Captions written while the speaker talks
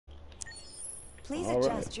Please All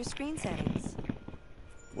right. adjust your screen settings.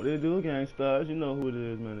 What do you do, gangsters? You know who it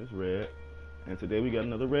is, man. It's Red. And today we got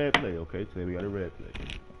another Red play, okay? Today we got a Red play.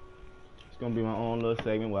 It's gonna be my own little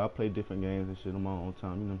segment where I play different games and shit on my own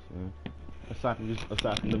time, you know what I'm saying?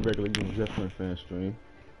 Aside from the regular Jeffrey and Fan stream.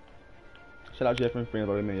 Shout out Jeffrey and Friends,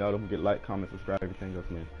 already, man. Y'all don't forget like, comment, subscribe, everything else,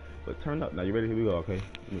 man. But turn up. Now you ready? Here we go, okay?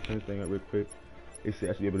 Let me turn this thing up real quick. It says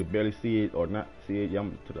I should be able to barely see it or not see it. Yeah, I'm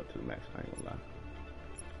gonna put it up to the max. I ain't gonna lie.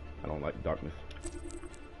 I don't like darkness.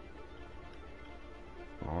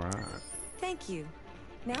 Alright. Thank you.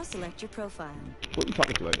 Now select your profile. What you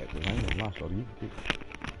talking to like that? Cause I ain't gonna lie, shorty.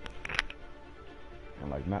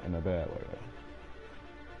 And like not in a bad way. Like.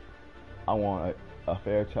 I want a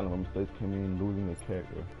fair challenge when mistakes can mean losing a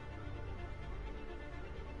character.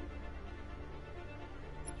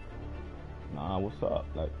 Nah, what's up?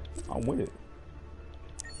 Like, I'm with it.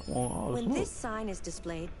 I want all the When smoke. this sign is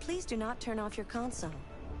displayed, please do not turn off your console.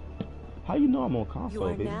 How you know I'm on console, You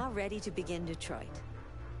are baby? now ready to begin Detroit.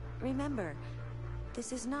 Remember,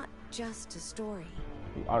 this is not just a story.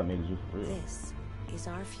 You automated you for real. This is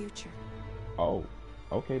our future. Oh,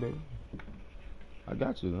 okay, baby. I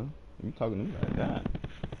got you, huh? You talking to me like that?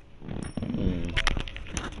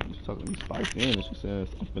 She's talking to me spicy in, and she says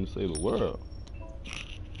I'm finna save the world.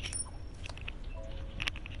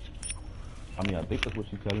 I mean, I think that's what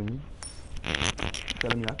she's telling me. She's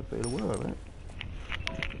telling me I can save the world, right?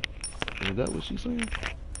 Is that what she's saying?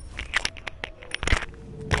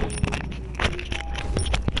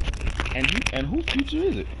 And whose future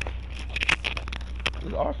is it? Is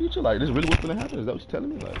it our future? Like, this is really what's gonna happen? Is that what you're telling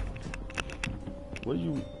me? Like, what are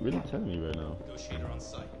you really telling me right now? Negotiator on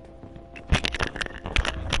site.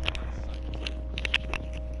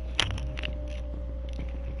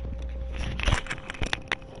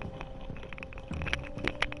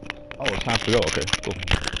 Oh, it's time to go. Okay, cool.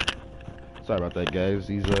 Sorry about that, guys.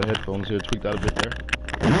 These headphones here tweaked out a bit there.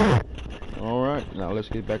 All right, now let's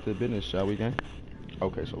get back to the business, shall we, gang?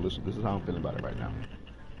 Okay, so listen, this is how I'm feeling about it right now.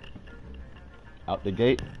 Out the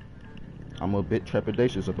gate, I'm a bit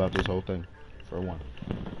trepidatious about this whole thing, for one.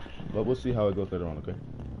 But we'll see how it goes later on, okay?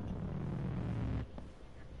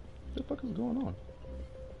 What the fuck is going on?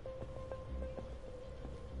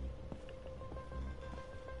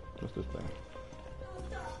 What's this thing?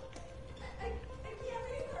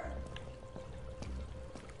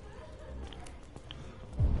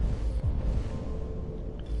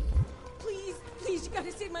 Please, you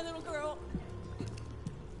gotta save my little girl.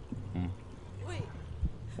 Wait,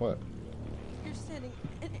 What? you're sending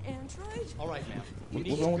an android? All right, ma'am.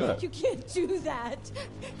 What's wrong with that? You can't do that.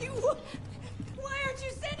 Why aren't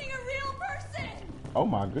you sending a real person? Oh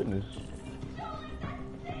my goodness.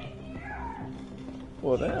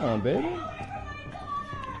 Well, damn, baby.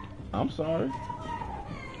 I'm sorry.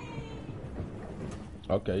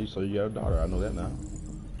 Okay, so you got a daughter. I know that now.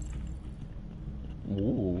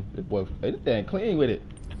 Ooh, this boy, hey, this thing clean with it.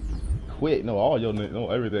 Quick, no, all your, no,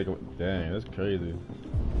 everything. Dang, that's crazy.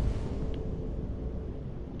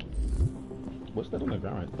 What's that on the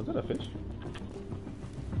ground? Was that a fish?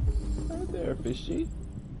 Right there, fishy.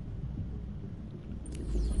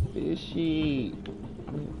 Fishy.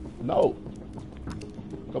 No.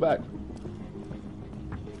 Go back.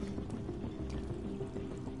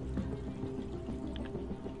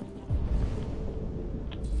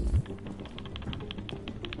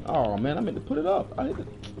 Oh man, I meant to put it up.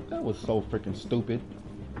 That was so freaking stupid.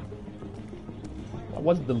 Why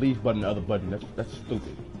wasn't the leave button the other button? That's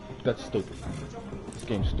stupid. That's stupid. This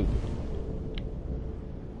game's stupid.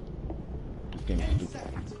 This game's stupid.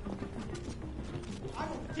 I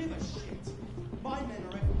don't give a shit. My men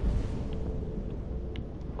are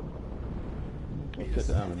Let's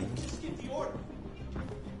get down, man. Just get the order.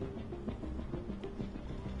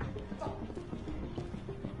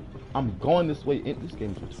 I'm going this way. This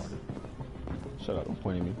game's retarded. Shut up! Don't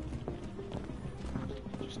point at me.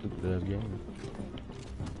 You stupid ass game.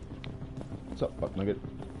 What's up, fuck nugget?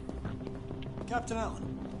 Captain Allen,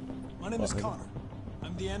 my name is Connor.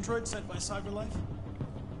 I'm the android sent by CyberLife.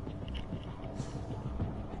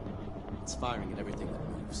 It's firing at everything that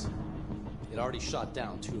moves. It already shot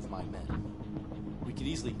down 2 of my men. We could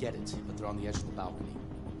easily get it, but they're on the edge of the balcony.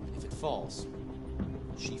 If it falls,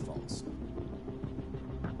 she falls.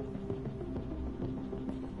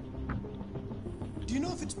 Do you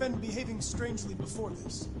know if it's been behaving strangely before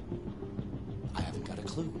this? I haven't got a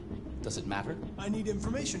clue. Does it matter? I need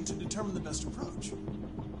information to determine the best approach.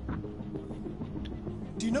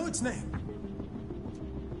 Do you know its name?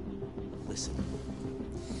 Listen.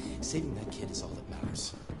 Saving that kid is all that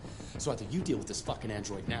matters. So either you deal with this fucking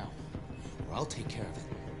android now, or I'll take care of it.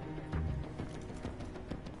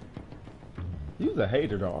 You's a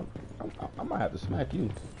hater, dog. I might have to smack you.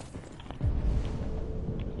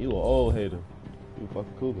 You an old hater. You a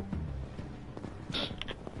fucking cougar.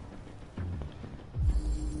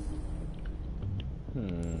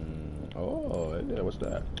 Oh, yeah, what's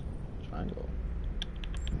that? Triangle.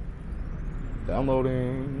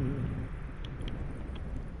 Downloading.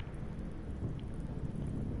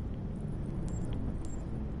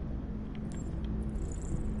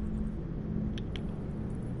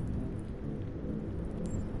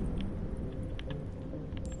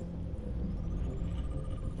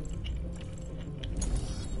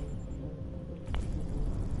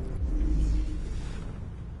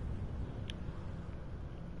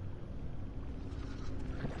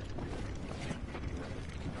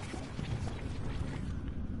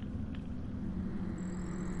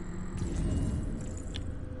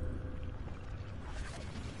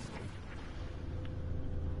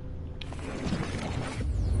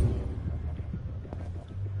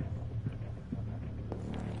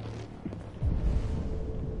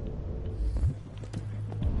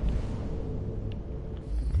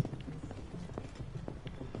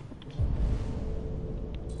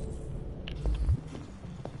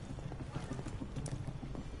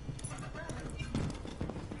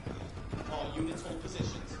 Units hold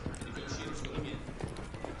positions. Negotiators going in.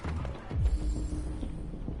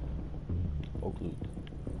 Oakley.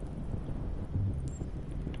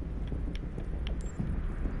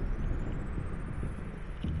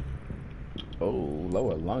 Oh,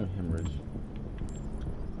 lower lung hemorrhage.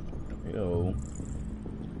 Yo.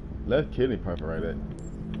 Left kidney perforated.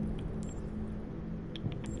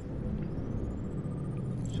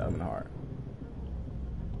 Shot him in the heart.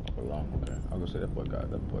 For long, okay. I was gonna say that boy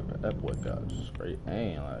got straight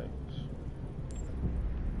aim, like.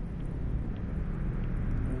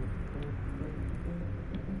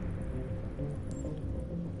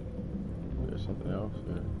 There's something else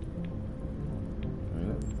there.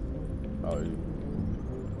 Oh,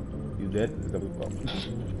 you dead? Is that what you thought?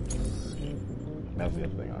 That's the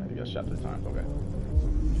other thing. You got shot 3 times. Okay.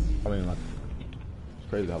 I mean, like, it's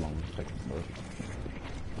crazy how long it takes.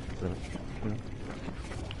 Yeah.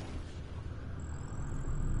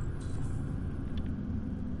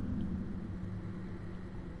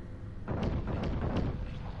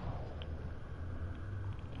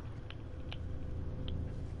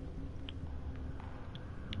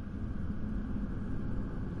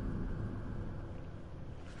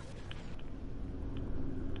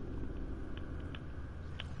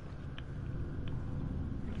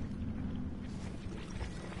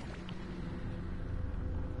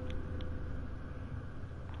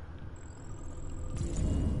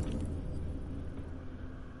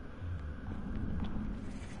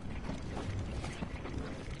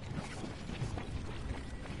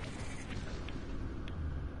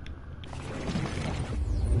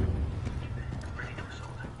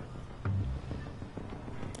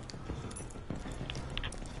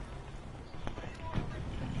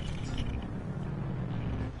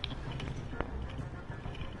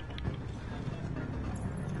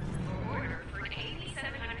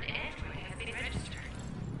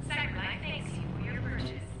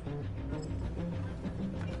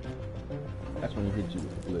 That's when he hit you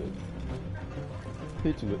with the blitz.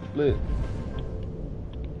 Hit you with the blitz.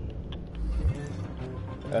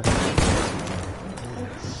 That's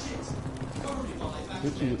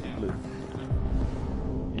hit you with the blitz.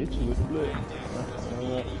 Hit you with the blitz.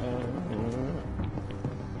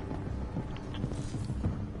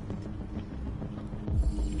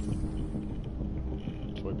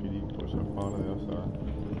 Troy PD pushing up on the outside.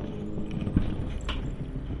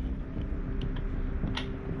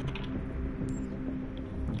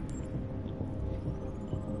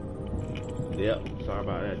 Yep, sorry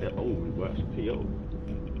about that. Oh, we watched the PO.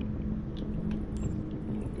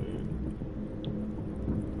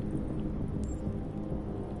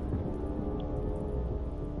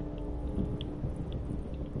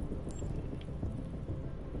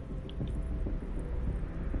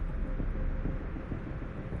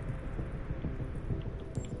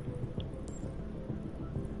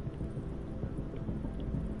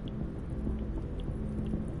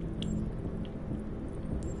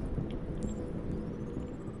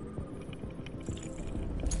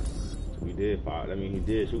 Did fire. I mean, he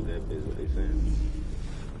did shoot that bitch, what they saying.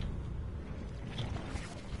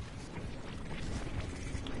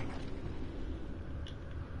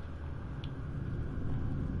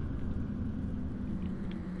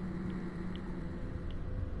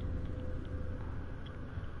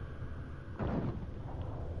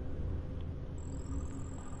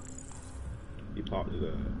 He popped his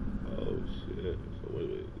ass. Oh shit. So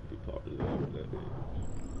wait, he popped his ass with that bitch.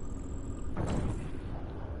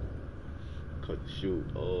 motherfucker shoot.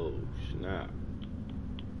 Oh, snap.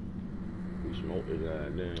 We smoked his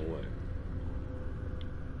ass, then what?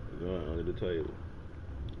 He's going under the table.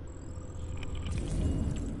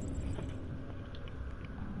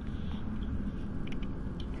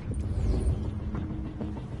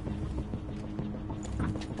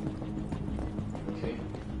 Okay.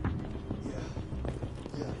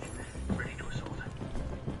 Yeah. Ready to assault.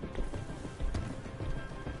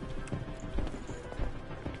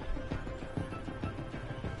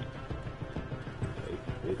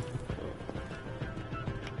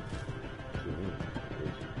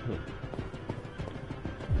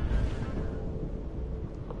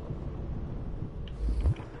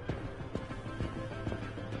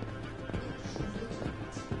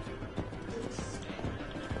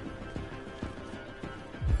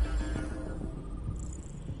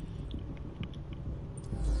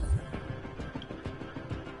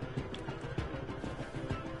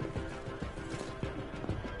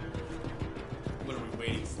 What are we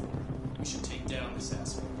waiting for? We should take down this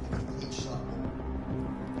asshole. Good shot.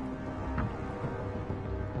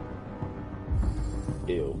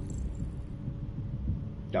 Ew.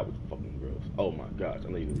 That was fucking gross. Oh my gosh, I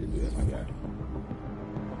know you didn't do that, my guy.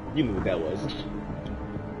 You knew what that was.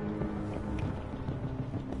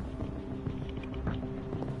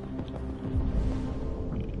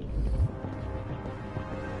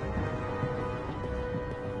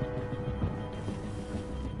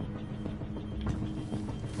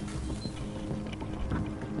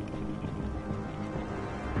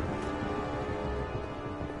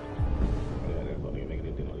 Yeah, that fucking make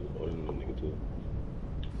anything on the nigga too.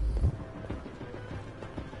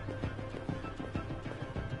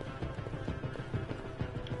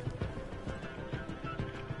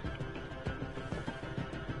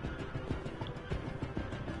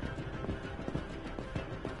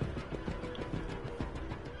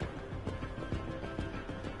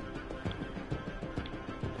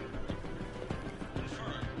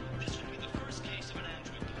 Confirmed. This would be the first case of an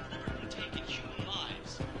android deliberately taking human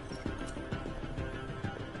lives.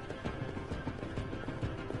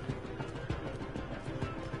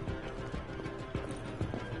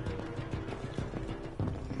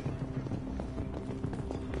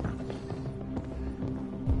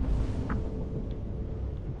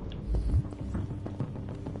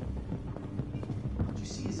 Did you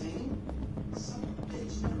see his aim? Son of a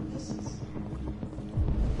bitch never misses.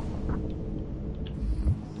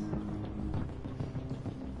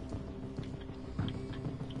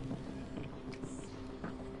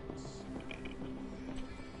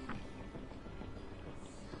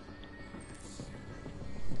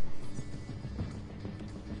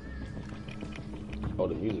 Oh,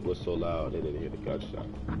 the music was so loud they didn't hear the gunshot.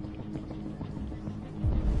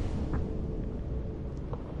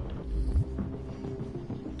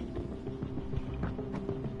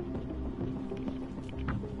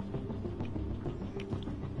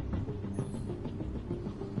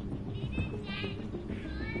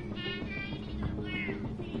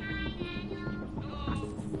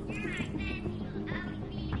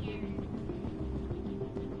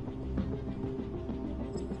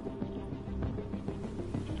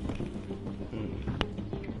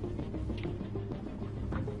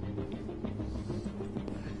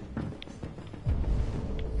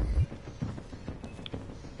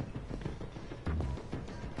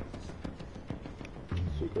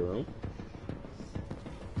 Secret room.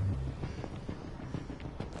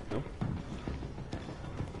 No.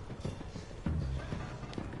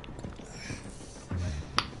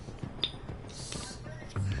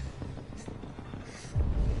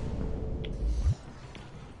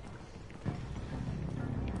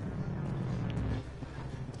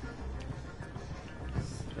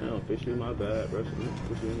 Damn, fishy, my bad, bro.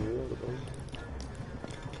 Fishy in the water, bro.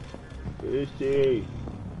 Fishy,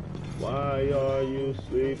 why are you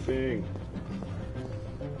sleeping?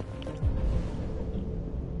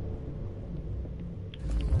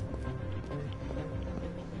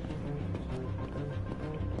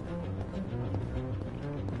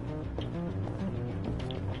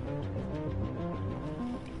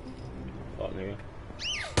 Oh, nigga.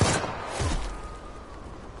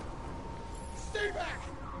 Stay back!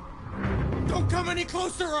 Don't come any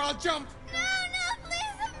closer or I'll jump! No,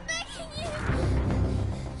 please, I'm begging you.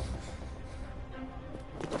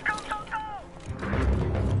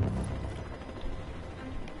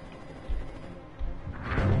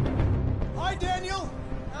 Hi, Daniel!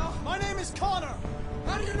 My name is Connor.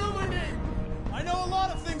 How do you know my name? I know a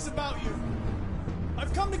lot of things about you.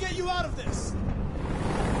 I've come to get you out of this.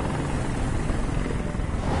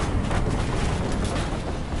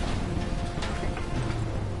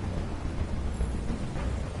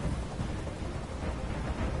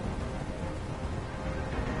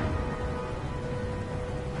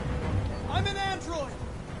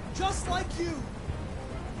 just like you.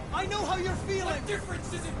 I know how you're feeling. What difference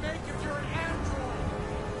does it make if you're an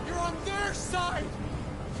android? You're on their side.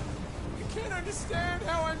 You can't understand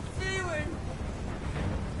how I'm feeling.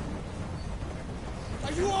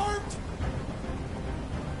 Are you armed?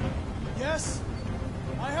 Yes.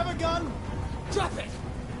 I have a gun. Drop it!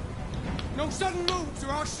 No sudden moves or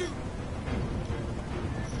I'll shoot.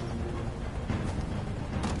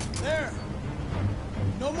 There.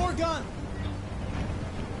 No more gun.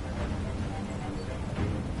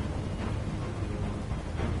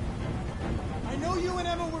 I know you and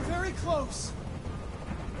Emma were very close.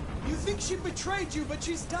 You think she betrayed you, but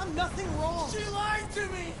she's done nothing wrong. She lied to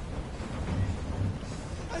me!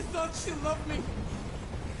 I thought she loved me.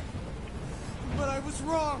 But I was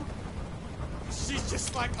wrong. She's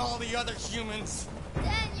just like all the other humans.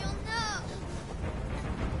 Daniel, no!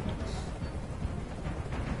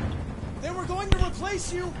 They were going to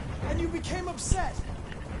replace you, and you became upset.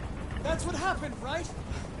 That's what happened, right?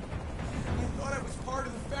 I thought I was part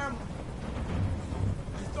of the family.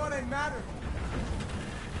 I thought I mattered.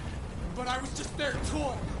 But I was just their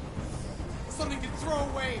toy. Something to throw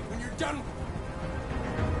away when you're done with it.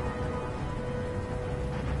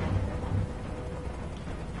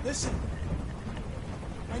 Listen,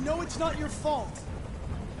 I know it's not your fault.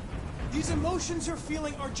 These emotions you're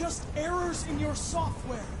feeling are just errors in your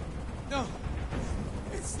software. No,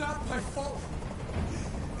 it's not my fault.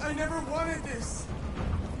 I never wanted this.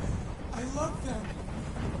 I love them,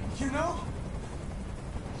 you know?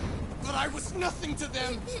 But I was nothing to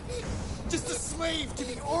them. Just a slave to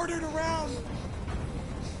be ordered around.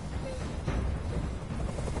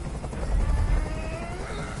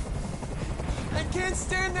 I can't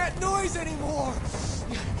stand that noise anymore.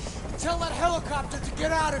 Tell that helicopter to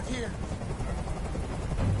get out of here.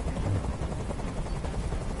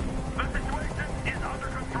 The situation is under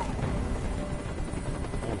control.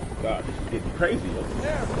 Oh God, this is getting crazy over here.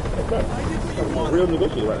 There. What's up? I did what you I'm a wanted. real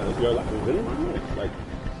negotiator right now. This girl like a villain right now. It's like,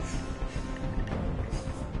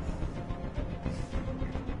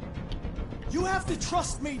 You have to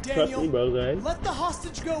trust me, Daniel. trust me, brother. Let the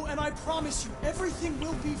hostage go, and I promise you, everything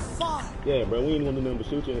will be fine. Yeah, bro, we ain't gonna do nothing but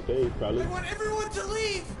shoot you in the face, probably. I want everyone to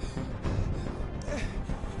leave.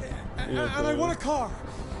 And Yeah, I bro. want a car.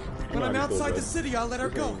 When I'm Alright, cool, outside bro. the city, I'll let her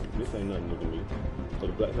This go. This ain't nothing to me.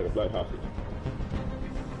 It's like a black hostage.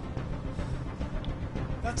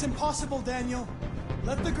 That's impossible, Daniel.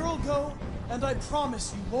 Let the girl go, and I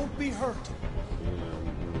promise you won't be hurt.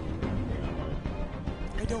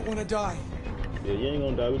 I don't want to die. Yeah, you ain't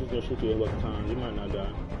gonna die. We're just gonna shoot you a couple times. You might not die.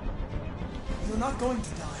 You're not going to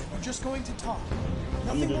die. We're just going to talk.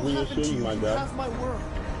 I'ma Nothing just will happen reassure to you, you. my You guy. have my word.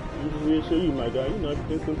 You just reassure you, my guy. You know,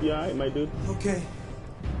 everything's gonna be alright, my dude. Okay.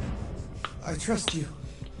 I trust you.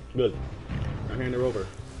 Good. I hand her over.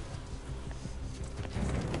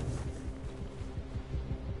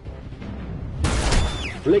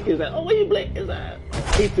 Blick is that? Oh, where you blick is that?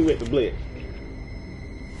 Hit you with the blick.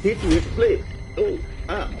 Hit you with the blick. Oh,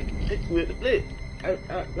 hit you with the blick.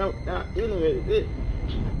 No, you know with the blick.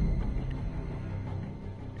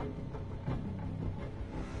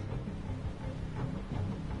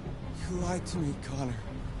 You lied to me, Connor.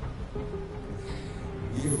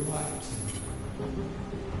 You lied to me.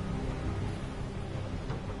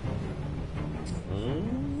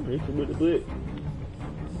 Hit you with the blick.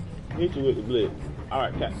 Hit you with the blick.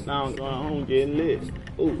 Alright, cat. Now I'm going home getting lit.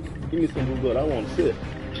 Ooh, give me some blue blood. I want to sip.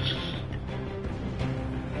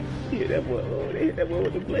 He hit that boy. Oh, they hit that boy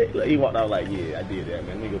with the blick. Look, he walked out like, yeah, I did that,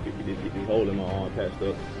 man. Nigga, get this hole in my arm patched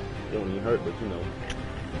up. It don't even hurt, but you know,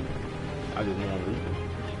 I just want to.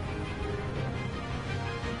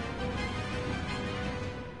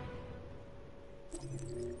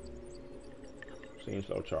 Scene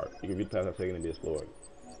flow chart. You can read past that taken and be explored.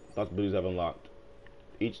 Possibilities have unlocked.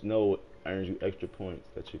 Each node earns you extra points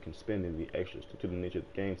that you can spend in the extras. Due to the nature of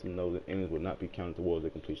the game, some nodes and enemies will not be counted towards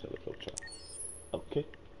the completion of the flow chart. Okay.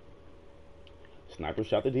 Sniper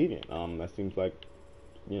shot the deviant. That seems like,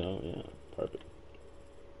 you know, yeah, perfect.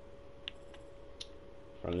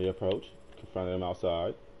 Friendly approach. Confronted him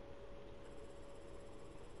outside.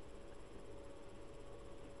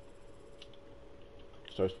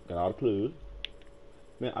 Search, got all the clues.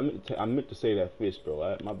 Man, I meant to say that fish,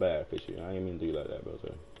 bro. My bad, fishy. I didn't mean to do you like that, bro.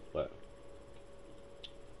 Sir. But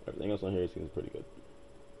everything else on here seems pretty good.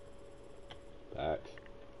 Facts.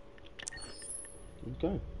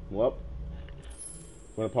 Okay. Well,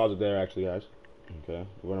 we're gonna pause it there, actually, guys. Okay.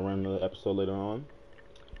 We're gonna run another episode later on.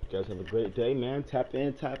 You guys have a great day, man. Tap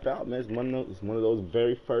in, tap out, man. It's one of those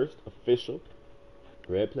very first official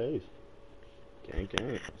Red Playz. Gang,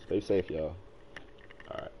 gang. Stay safe, y'all.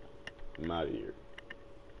 All right. I'm out of here.